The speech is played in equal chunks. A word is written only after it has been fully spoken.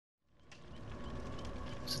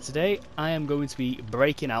So today I am going to be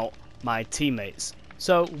breaking out my teammates.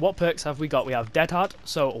 So what perks have we got? We have dead hard,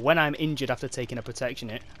 so when I'm injured after taking a protection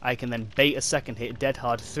hit, I can then bait a second hit dead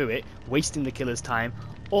hard through it, wasting the killer's time,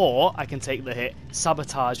 or I can take the hit,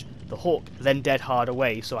 sabotage the hook, then dead hard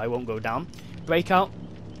away so I won't go down. Breakout,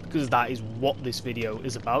 because that is what this video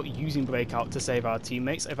is about, using Breakout to save our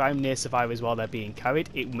teammates. If I'm near survivors while they're being carried,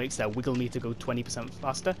 it makes their wiggle meter go 20%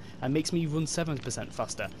 faster and makes me run 7%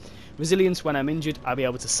 faster. Resilience, when I'm injured, I'll be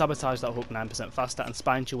able to sabotage that hook 9% faster, and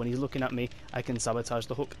Spine Chill, when he's looking at me, I can sabotage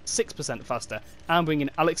the hook 6% faster. I'm bringing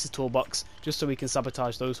Alex's Toolbox just so we can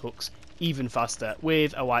sabotage those hooks even faster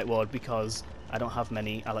with a whiteboard because I don't have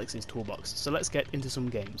many Alex's Toolbox. So let's get into some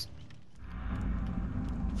games.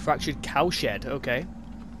 Fractured Cowshed, okay.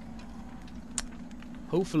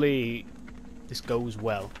 Hopefully this goes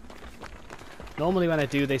well. Normally when I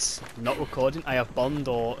do this not recording, I have Bond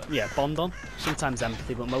or, yeah, Bond on. Sometimes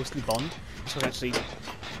Empathy, but mostly Bond. So I can actually...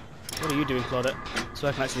 What are you doing, Claudette? So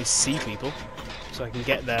I can actually see people. So I can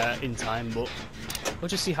get there in time, but we'll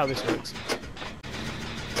just see how this works.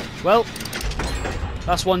 Well,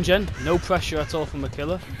 that's one gen. No pressure at all from a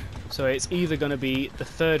killer. So it's either going to be the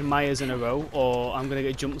third Myers in a row, or I'm going to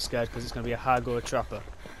get jump scared because it's going to be a Hag or a Trapper.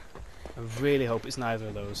 I really hope it's neither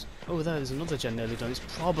of those. Oh, there's another gen nearly done. It's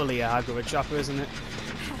probably a Hag or a Trapper, isn't it?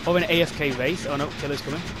 Or an AFK Wraith. Oh no, killer's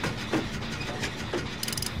coming.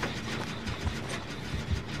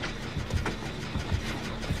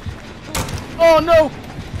 Oh no!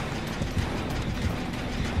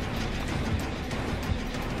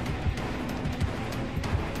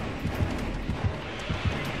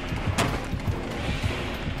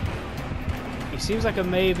 He seems like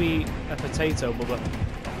maybe a potato, but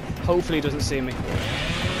hopefully he doesn't see me. Of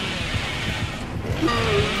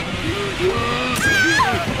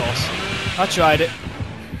course. I tried it.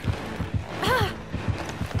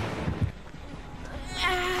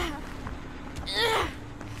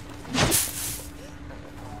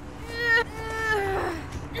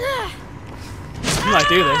 You might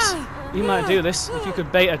do this. You might do this. If you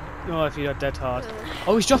could bait a... Oh, if you had dead hard.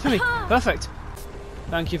 Oh, he's dropping me. Perfect.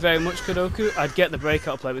 Thank you very much, Kodoku. I'd get the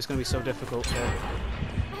breakout play, but it's going to be so difficult.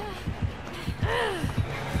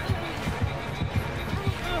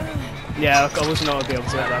 Yeah, I wasn't going to be able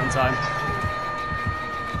to get that in time.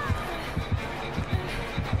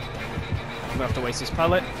 I'm going to have to waste this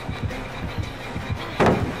pallet.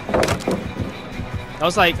 That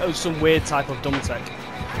was like some weird type of dumb tech.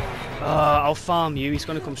 I'll farm you. He's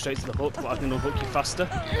going to come straight to the hook, but I can unhook you faster.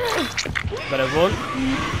 Better run.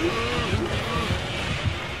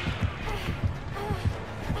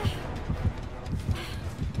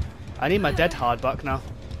 I need my dead hard back now.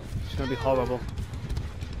 It's going to be horrible.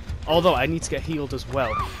 Although I need to get healed as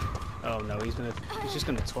well. Oh no, he's just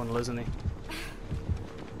gonna tunnel, isn't he?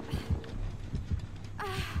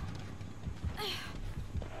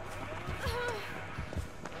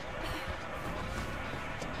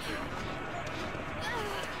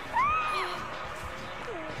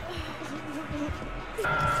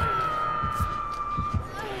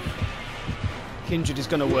 Kindred is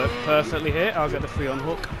gonna work perfectly here. I'll get the free on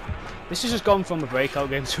hook. This has just gone from a breakout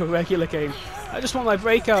game to a regular game. I just want my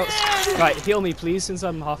breakouts. Right, heal me please, since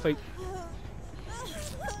I'm halfway.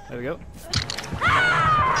 There we go.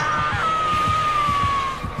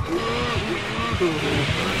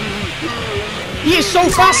 He is so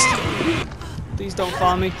fast! Please don't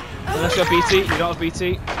farm me. Unless you're BT. You don't have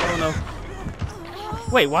BT. Oh no.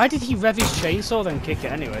 Wait, why did he rev his chainsaw then kick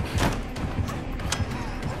it anyway?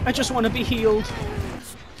 I just want to be healed.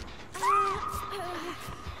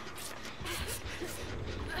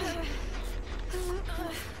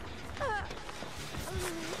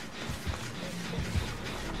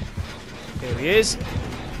 Here he is.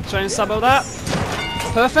 Try and sabo that.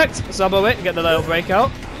 Perfect. Sabo it. Get the little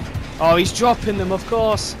breakout. Oh, he's dropping them, of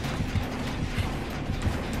course.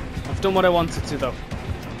 I've done what I wanted to, though.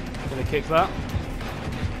 Gonna kick that.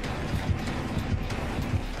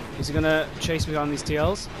 Is he gonna chase me on these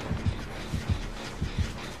TLs?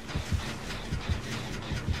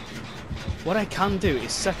 What I can do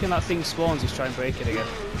is, second that thing spawns, is try and break it again.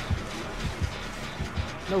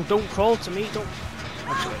 No, don't crawl to me. Don't.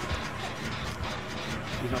 Actually.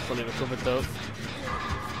 He's not fully recovered though.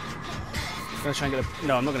 I'm gonna try and get a...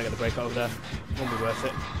 No, I'm not gonna get the breakout over there. Won't be worth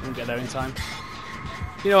it. Won't get there in time.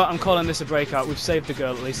 You know what? I'm calling this a breakout. We've saved the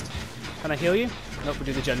girl at least. Can I heal you? Nope, we'll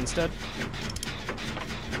do the gen instead.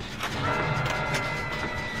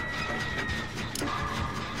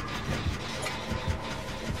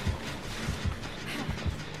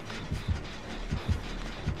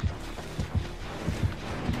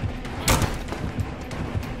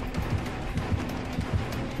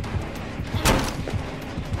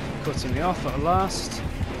 Cutting me off at last.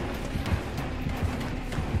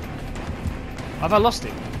 Have I lost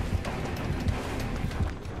him?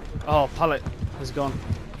 Oh, pallet has gone.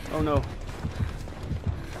 Oh no.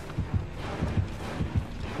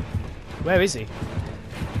 Where is he?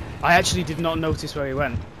 I actually did not notice where he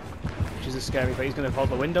went, which is a scary thing. He's going to hold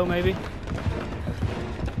the window, maybe?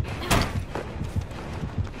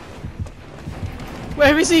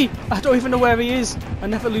 Where is he? I don't even know where he is. I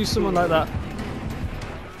never lose someone like that.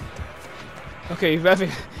 Okay,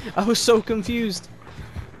 revving. I was so confused.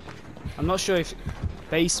 I'm not sure if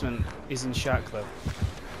basement is in shack though.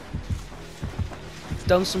 I've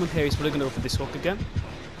done someone here. He's probably going to go for this hook again.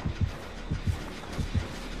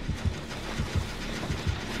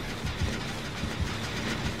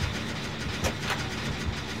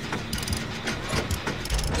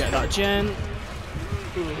 Get that gen.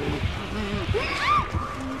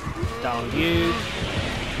 Down you.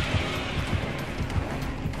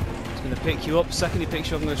 He's going to pick you up. Second he picks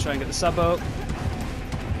you up, I'm going to try and get the sabo.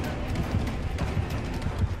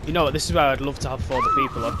 You know what, this is where I'd love to have 4 other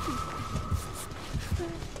people on.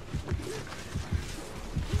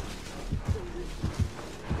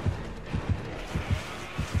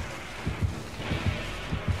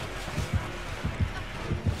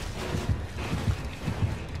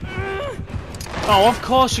 Oh, of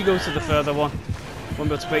course you go to the further one. Won't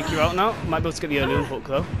be able to break you out now. Might be able to get the early unhook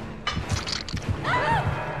though.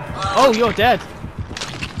 Oh, you're dead.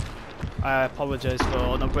 I apologise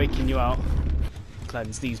for not breaking you out.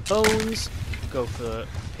 Cleanse these bones. Go for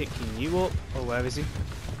picking you up. Oh, where is he?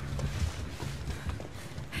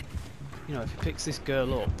 You know, if he picks this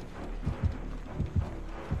girl up.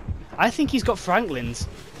 I think he's got Franklin's.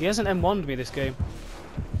 He hasn't M1'd me this game.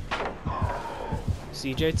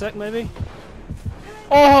 CJ Tech, maybe?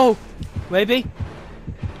 Oh! Maybe?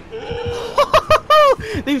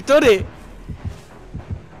 They've done it!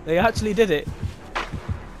 They actually did it.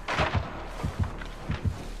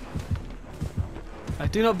 I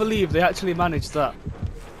do not believe they actually managed that.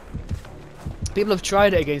 People have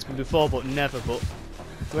tried it against me before, but never. But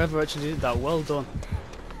whoever actually did that, well done.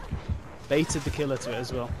 Baited the killer to it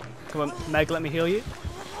as well. Come on, Meg, let me heal you,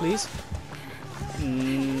 please.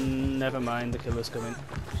 Never mind, the killer's coming.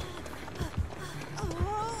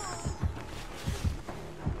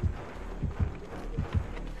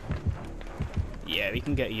 Yeah, we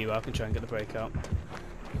can get you. I can try and get the breakout.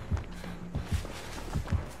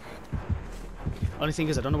 Only thing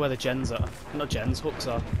is, I don't know where the gens are. Not gens, hooks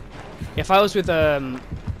are. If I was with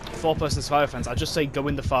 4-person survivor friends, I'd just say go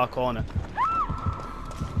in the far corner.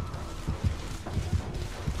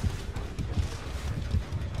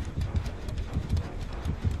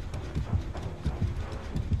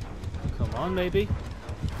 Come on, maybe.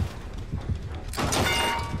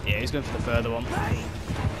 Yeah, he's going for the further one.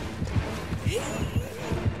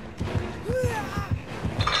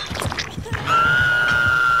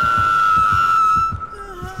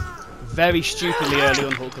 Very stupidly early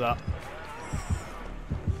unhook that.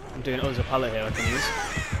 I'm doing it as a pallet here I can use.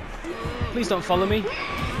 Please don't follow me.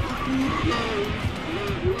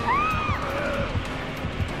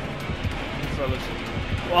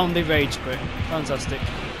 On the rage quit. Fantastic.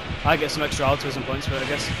 I get some extra altruism points for it, I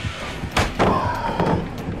guess.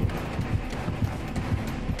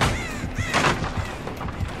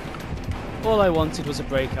 All I wanted was a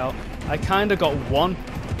breakout. I kind of got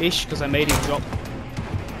one-ish because I made him drop.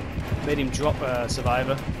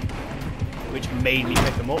 Survivor, which made me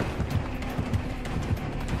pick him up.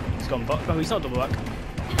 He's gone back. Oh, he's not double back.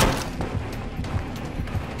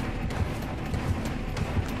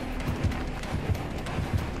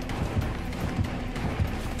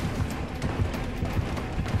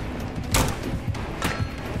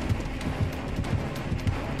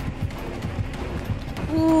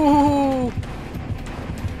 Ooh!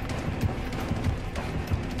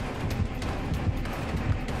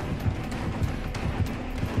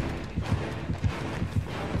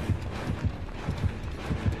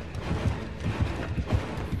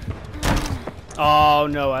 Oh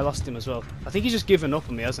no, I lost him as well. I think he's just given up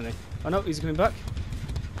on me, hasn't he? Oh no, he's coming back.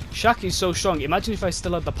 Shaq is so strong. Imagine if I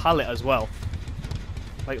still had the pallet as well.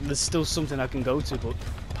 Like, there's still something I can go to, but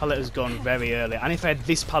pallet has gone very early. And if I had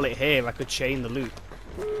this pallet here, I could chain the loop.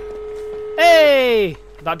 Hey!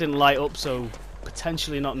 That didn't light up, so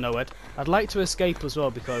potentially not Noed. I'd like to escape as well,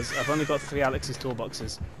 because I've only got 3 Alex's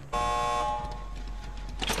toolboxes.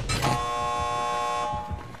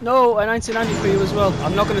 No, a 1990 for you as well.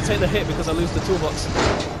 I'm not going to take the hit because I lose the toolbox.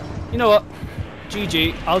 You know what?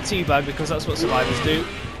 GG. I'll teabag because that's what survivors do.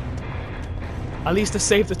 At least I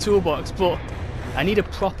saved the toolbox, but I need a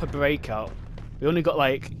proper breakout. We only got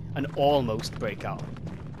like an almost breakout.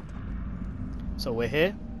 So we're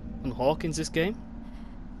here. on Hawkins this game.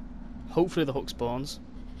 Hopefully the hook spawns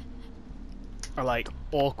are like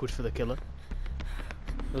awkward for the killer.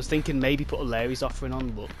 I was thinking maybe put a Larry's offering on,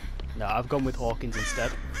 but no, I've gone with Hawkins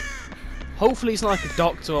instead. Hopefully it's not like a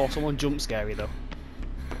doctor or someone jump scary though,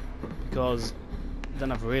 because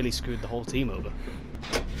then I've really screwed the whole team over.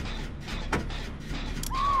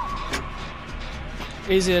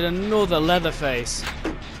 Is it another Leatherface?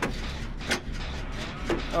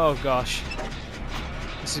 Oh gosh.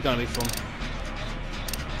 This is gonna be fun.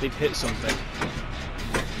 They've hit something.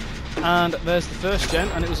 And there's the first gen,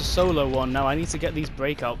 and it was a solo one. Now I need to get these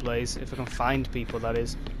breakout plays, if I can find people, that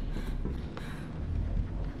is.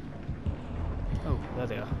 Oh, there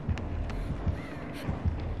they are.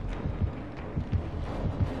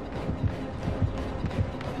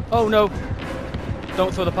 Oh no!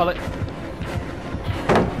 Don't throw the pallet.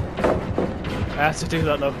 I had to do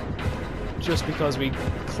that though, just because we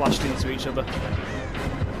clashed into each other.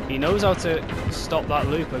 He knows how to stop that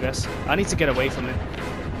loop, I guess. I need to get away from it.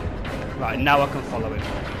 Right, now I can follow him.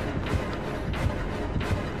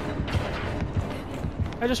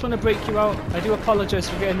 I just want to break you out. I do apologise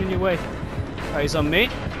for getting in your way. Right, he's on me.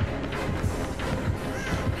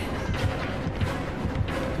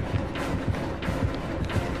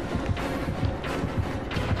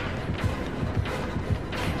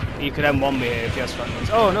 You could M1 me here if he has front ones.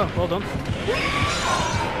 Oh no, hold on.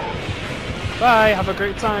 Bye, have a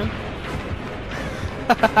great time.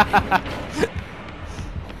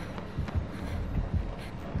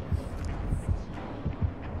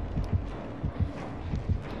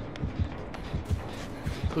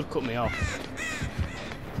 Could cut me off.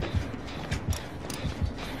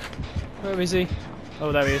 Where is he?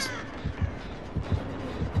 Oh, there he is.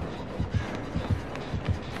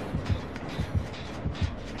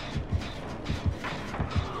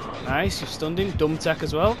 Nice, you've stunned him. Dumb tech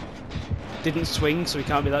as well. Didn't swing, so he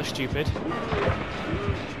can't be that stupid.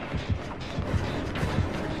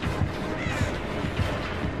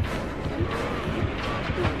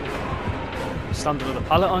 Stand another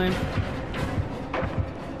pallet on him.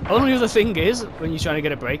 Only other thing is, when you're trying to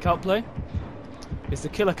get a breakout play, is the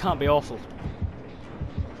killer can't be awful.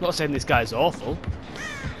 I'm not saying this guy's awful.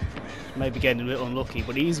 Maybe getting a little unlucky,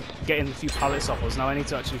 but he's getting a few pallets off us. Now I need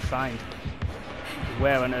to actually find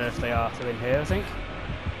where on earth they are. They're in here, I think.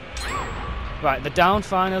 Right, they're down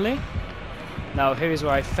finally. Now here's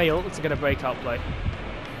where I failed to get a breakout play.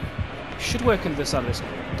 Should work on this side of this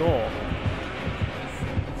door.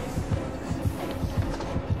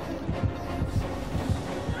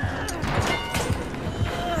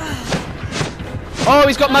 Oh,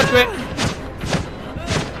 he's got mad grip.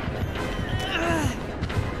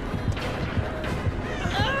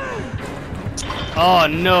 Oh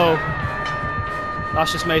no.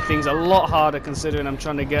 That's just made things a lot harder considering I'm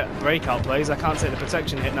trying to get breakout plays. I can't take the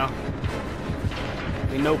protection hit now.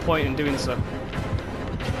 There'd be no point in doing so.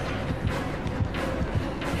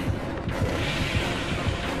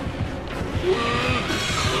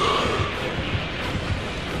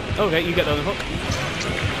 Okay, you get the other hook.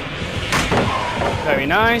 Very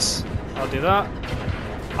nice. I'll do that.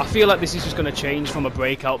 I feel like this is just going to change from a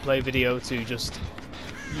breakout play video to just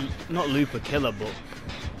not loop a killer, but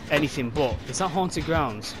anything but. Is that haunted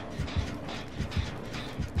grounds?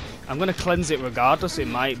 I'm going to cleanse it regardless. It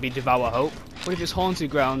might be devour hope, but if it's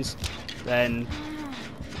haunted grounds, then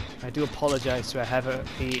I do apologise to whoever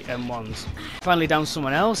the M1s. Finally down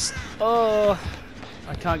someone else. Oh,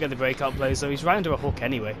 I can't get the breakout plays, so he's right under a hook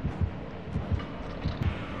anyway.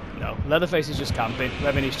 No, Leatherface is just camping,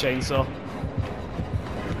 revving his chainsaw.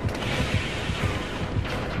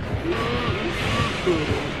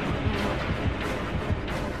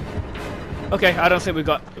 Okay, I don't think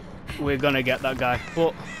we're gonna get that guy,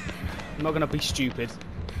 but I'm not gonna be stupid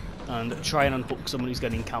and try and unhook someone who's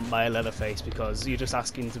getting camped by a Leatherface, because you're just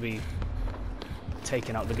asking to be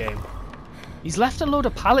taken out the game. He's left a load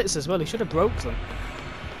of pallets as well. He should have broke them.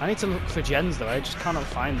 I need to look for gens though. I just cannot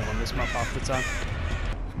find them on this map half the time.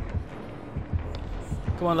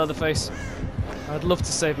 Come on, Leatherface. I'd love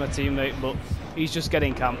to save my teammate, but he's just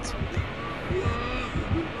getting camped.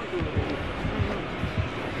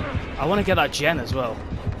 I want to get that gen as well.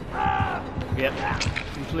 Yep,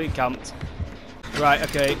 complete camped. Right,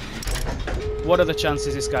 okay. What are the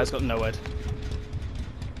chances this guy's got no head?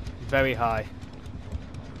 Very high.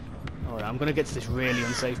 Alright, I'm going to get to this really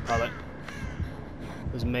unsafe pallet,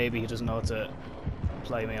 because maybe he doesn't know how to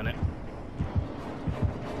play me on it.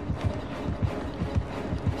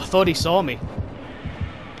 I thought he saw me.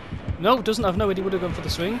 No, doesn't have no head. He would have gone for the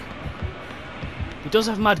swing. He does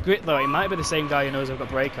have mad grit though. It might be the same guy who knows I've got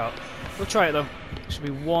breakout. We'll try it though. Should be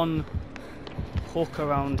one hook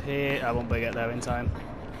around here. I won't be able to get there in time.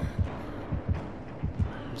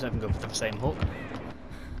 He's not even going for the same hook.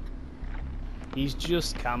 He's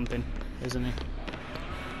just camping, isn't he?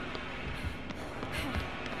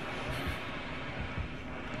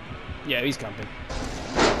 Yeah, he's camping.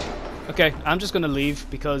 Okay, I'm just going to leave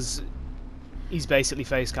because he's basically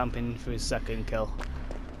face camping for his second kill.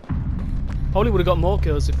 Probably would have got more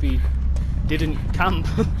kills if he didn't camp.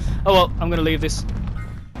 Oh well, I'm going to leave this.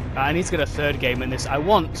 I need to get a third game in this. I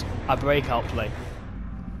want a breakout play.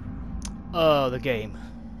 Oh, the game.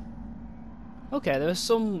 Okay, there are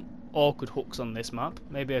some awkward hooks on this map.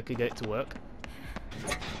 Maybe I could get it to work.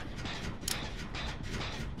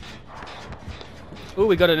 Oh,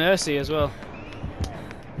 we got a nursey as well.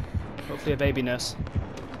 Hopefully a baby nurse.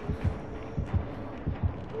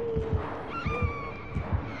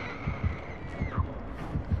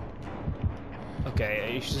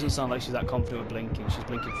 Okay, she doesn't sound like she's that confident with blinking. She's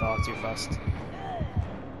blinking far too fast.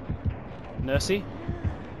 Nursey?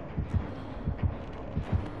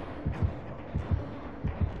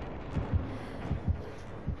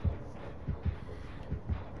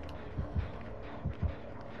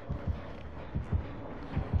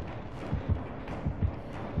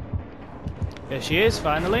 There she is,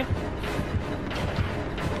 finally.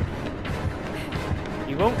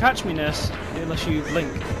 You won't catch me, nurse, unless you blink.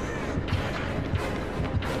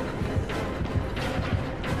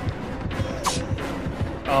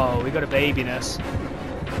 Oh, we got a baby nurse.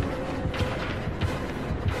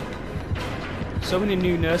 So many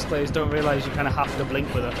new nurse players don't realise you kind of have to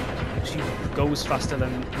blink with her. She goes faster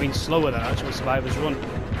than, I mean slower than actual survivors run.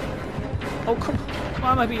 Oh come on,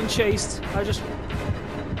 why am I being chased?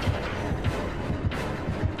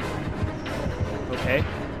 Okay.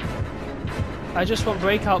 I just want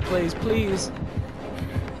breakout plays, please.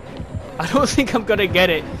 I don't think I'm gonna get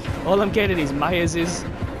it. All I'm getting is Myers'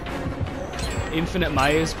 infinite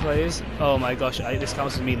Myers plays. Oh my gosh, this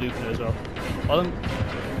counts as me looping as well.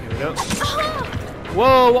 Here we go.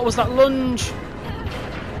 Whoa, what was that lunge?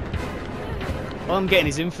 All I'm getting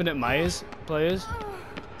is infinite Myers players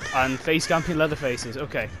and face camping leather faces.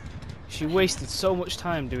 Okay. She wasted so much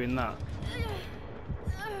time doing that.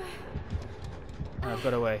 I've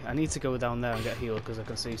got away. I need to go down there and get healed because I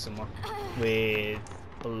can see someone with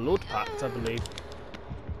blood packed, I believe.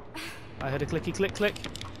 I heard a clicky click click.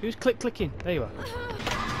 Who's click clicking? There you are.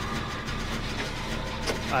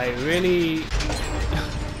 I really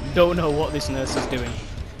don't know what this nurse is doing.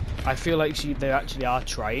 I feel like they actually are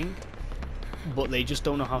trying, but they just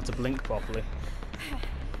don't know how to blink properly.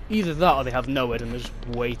 Either that or they have no head and they're just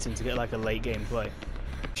waiting to get like a late game play.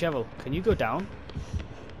 Cheryl, can you go down?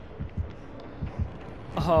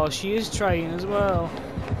 Oh, she is trying as well.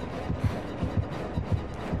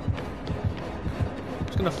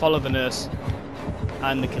 Just gonna follow the nurse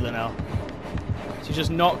and the killer now. She's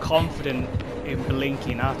just not confident in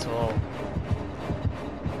blinking at all.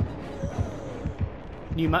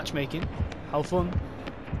 New matchmaking. How fun.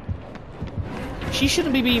 She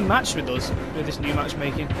shouldn't be being matched with us, with this new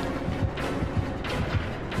matchmaking.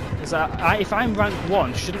 Because if I'm rank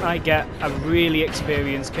 1, shouldn't I get a really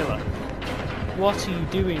experienced killer? What are you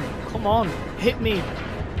doing? Come on, hit me!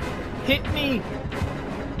 Hit me!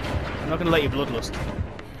 I'm not going to let you bloodlust.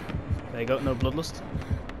 There you go, no bloodlust.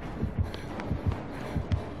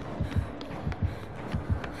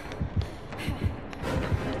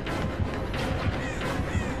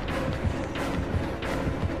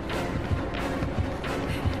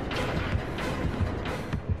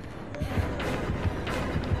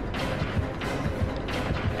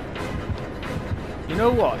 You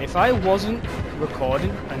know what? If I wasn't recording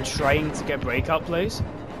and trying to get breakout plays,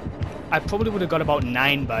 I probably would have got about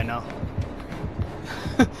 9 by now.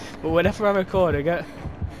 But whenever I record, I get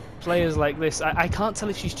players like this. I can't tell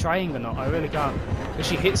if she's trying or not. I really can't, because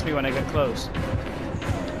she hits me when I get close.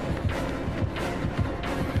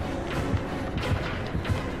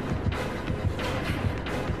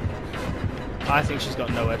 I think she's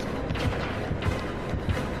got no head.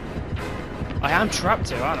 I am trapped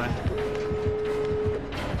here, aren't I?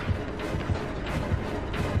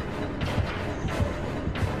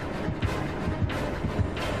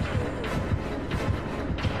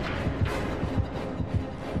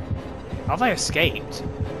 Have I escaped?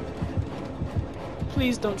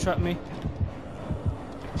 Please don't trap me.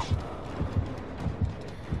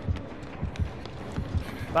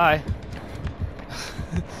 Bye.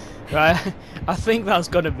 Right, I think that's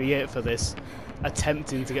gonna be it for this.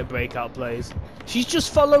 Attempting to get breakout plays. She's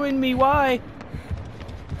just following me, why?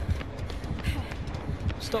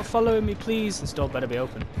 Stop following me, please. This door better be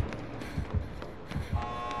open.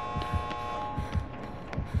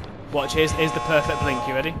 Watch, here's the perfect blink,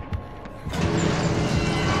 you ready?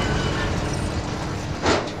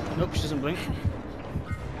 Nope, she doesn't blink.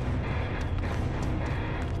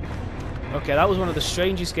 Okay, that was one of the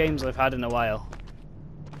strangest games I've had in a while.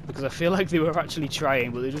 Because I feel like they were actually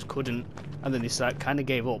trying, but they just couldn't. And then they kind of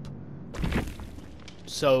gave up.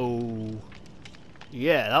 So,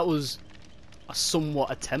 yeah, that was a somewhat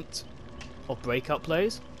attempt of breakout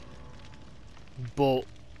plays. But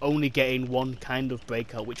only getting one kind of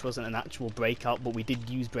breakout, which wasn't an actual breakout, but we did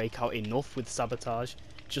use breakout enough with sabotage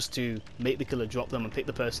just to make the killer drop them and pick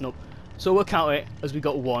the person up. So we'll count it as we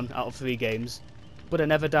got 1 out of 3 games. But I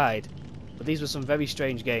never died. But these were some very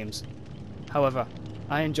strange games. However,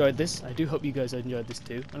 I enjoyed this. I do hope you guys enjoyed this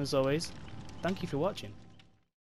too. And as always, thank you for watching.